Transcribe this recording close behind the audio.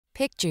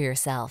Picture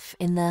yourself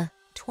in the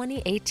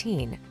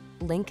 2018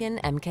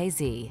 Lincoln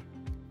MKZ.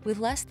 With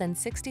less than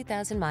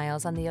 60,000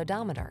 miles on the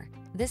odometer,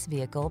 this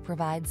vehicle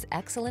provides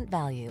excellent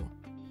value.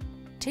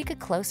 Take a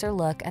closer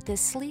look at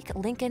this sleek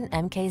Lincoln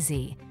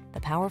MKZ, the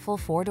powerful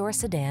four-door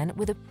sedan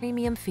with a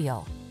premium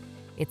feel.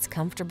 Its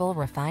comfortable,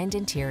 refined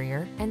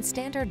interior and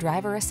standard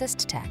driver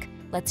assist tech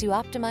lets you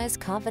optimize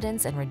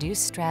confidence and reduce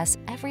stress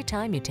every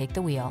time you take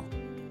the wheel.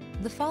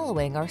 The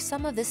following are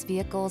some of this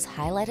vehicle's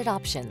highlighted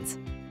options: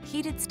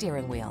 heated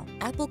steering wheel,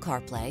 Apple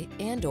CarPlay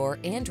and/or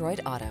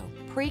Android Auto,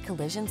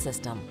 pre-collision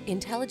system,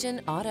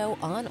 intelligent auto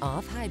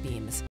on-off high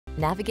beams,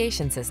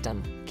 navigation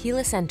system,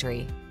 keyless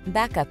entry,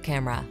 backup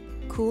camera,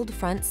 cooled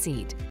front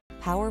seat,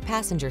 power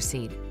passenger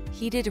seat,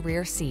 heated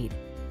rear seat.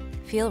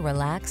 Feel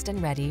relaxed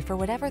and ready for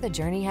whatever the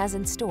journey has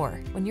in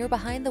store when you're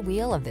behind the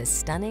wheel of this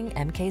stunning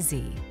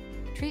MKZ.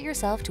 Treat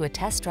yourself to a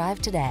test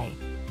drive today.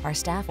 Our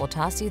staff will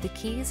toss you the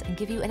keys and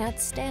give you an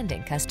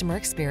outstanding customer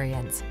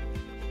experience.